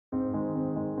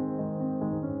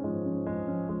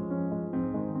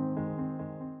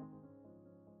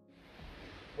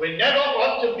We never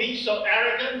ought to be so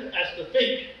arrogant as to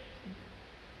think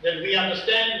that we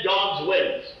understand God's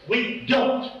ways. We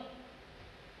don't.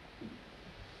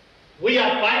 We are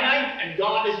finite and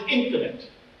God is infinite.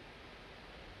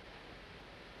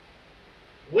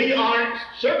 We are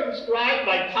circumscribed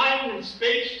by time and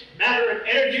space, matter and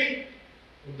energy.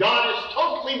 God is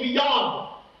totally beyond them.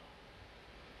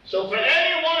 So for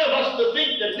any one of us to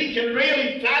think that we can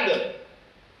really fathom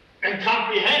and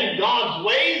comprehend God's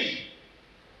ways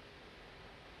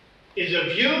is a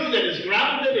view that is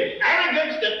grounded in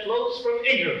arrogance that flows from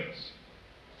ignorance.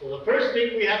 So the first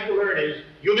thing we have to learn is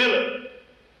humility.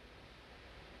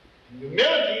 And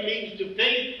humility leads to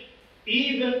faith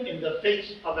even in the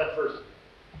face of adversity.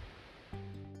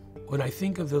 When I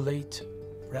think of the late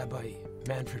Rabbi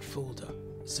Manfred Fulda,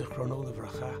 Zichrono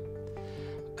Livracha,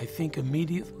 I think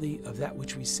immediately of that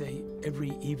which we say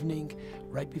every evening,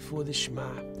 right before the Shema,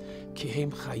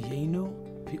 Kihem Chayenu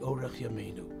V'orech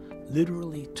Yameinu.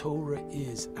 Literally, Torah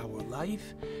is our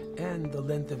life and the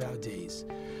length of our days.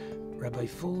 Rabbi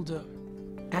Fulda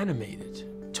animated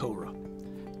Torah.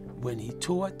 When he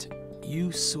taught,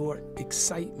 you saw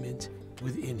excitement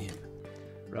within him.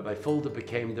 Rabbi Fulda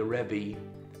became the Rebbe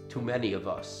to many of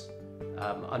us.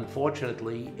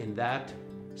 Unfortunately, in that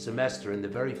semester, in the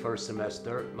very first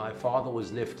semester, my father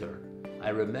was nifter.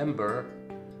 I remember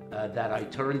that I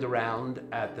turned around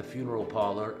at the funeral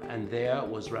parlor and there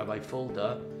was Rabbi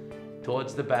Fulda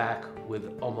towards the back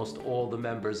with almost all the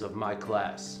members of my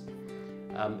class.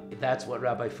 That's what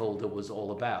Rabbi Fulda was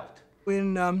all about.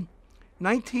 In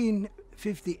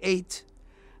 1958,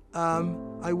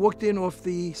 I walked in off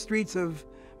the streets of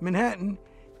Manhattan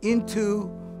into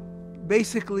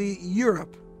basically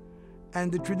Europe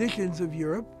and the traditions of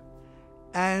Europe,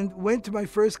 and went to my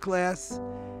first class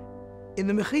in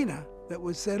the Mechina that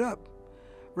was set up.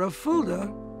 Rav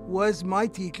Fulda was my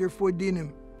teacher for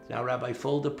dinim. Now, Rabbi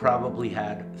Fulda probably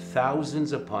had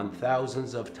thousands upon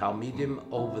thousands of Talmidim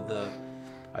over the,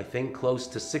 I think, close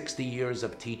to 60 years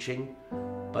of teaching,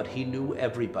 but he knew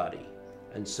everybody.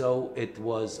 And so it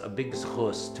was a big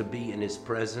zchus to be in his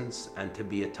presence and to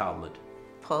be a Talmud.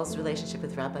 Paul's relationship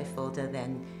with Rabbi Fulda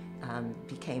then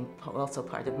became also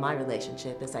part of my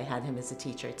relationship, as I had him as a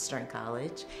teacher at Stern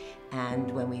College.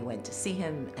 And when we went to see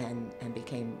him and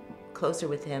became closer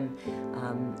with him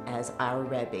as our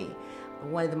Rebbe,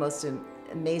 one of the most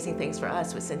amazing things for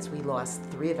us was, since we lost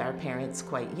 3 of our parents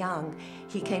quite young,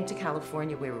 he came to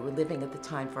California, where we were living at the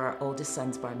time, for our oldest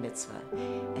son's bar mitzvah.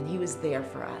 And he was there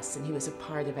for us, and he was a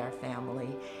part of our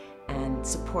family and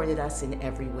supported us in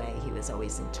every way. He was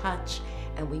always in touch,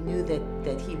 and we knew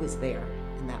that he was there,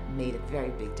 and that made a very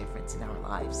big difference in our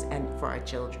lives and for our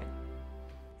children.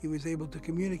 He was able to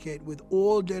communicate with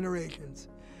all generations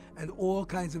and all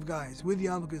kinds of guys, with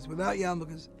yarmulkes, without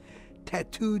yarmulkes,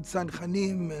 tattooed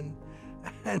sanchanim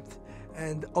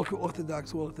and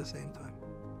ultra-Orthodox all at the same time.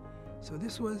 So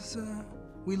this was,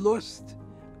 we lost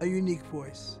a unique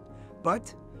voice,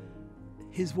 but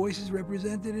his voice is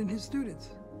represented in his students,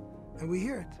 and we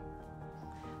hear it.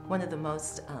 One of the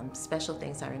most special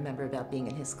things I remember about being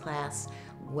in his class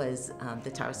was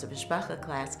the Taras Mishpacha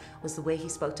class, was the way he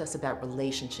spoke to us about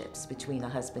relationships between a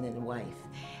husband and a wife,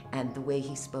 and the way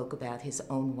he spoke about his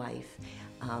own wife,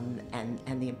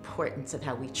 and the importance of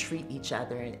how we treat each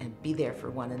other and be there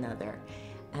for one another.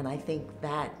 And I think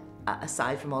that,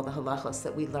 aside from all the halachos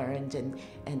that we learned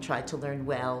and tried to learn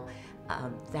well,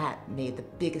 that made the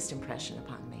biggest impression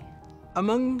upon me.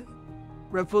 Among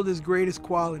Rav Fulda's greatest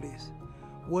qualities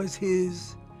was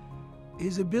his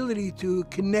ability to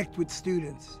connect with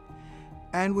students.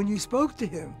 And when you spoke to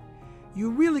him,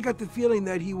 you really got the feeling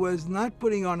that he was not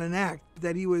putting on an act,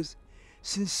 that he was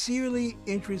sincerely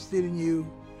interested in you,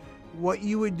 what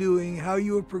you were doing, how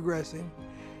you were progressing.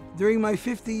 During my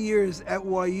 50 years at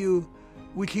YU,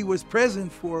 which he was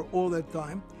present for all that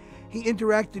time, he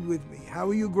interacted with me. How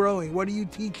are you growing? What are you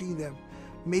teaching them?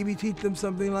 Maybe teach them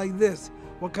something like this.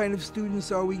 What kind of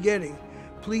students are we getting?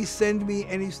 Please send me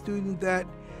any student that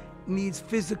needs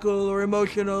physical or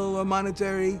emotional or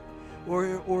monetary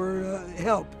or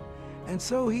help. And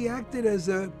so he acted as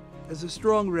a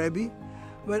strong Rebbe,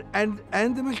 and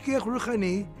the Mashgiach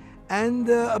Ruchani, and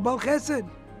a Bal Chesed.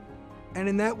 And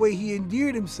in that way he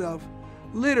endeared himself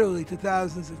literally to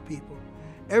thousands of people.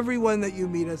 Everyone that you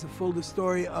meet has a full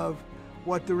story of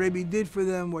what the Rebbe did for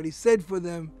them, what he said for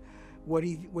them, what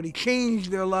he changed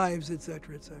their lives,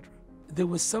 etc., etc. There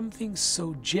was something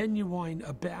so genuine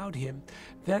about him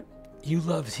that you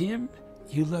loved him,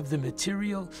 you loved the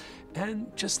material,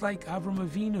 and just like Avram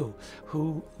Avinu,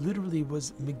 who literally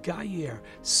was Megayer,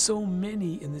 so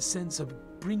many in the sense of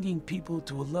bringing people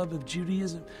to a love of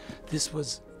Judaism, this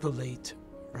was the late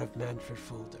Rav Manfred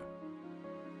Fulda.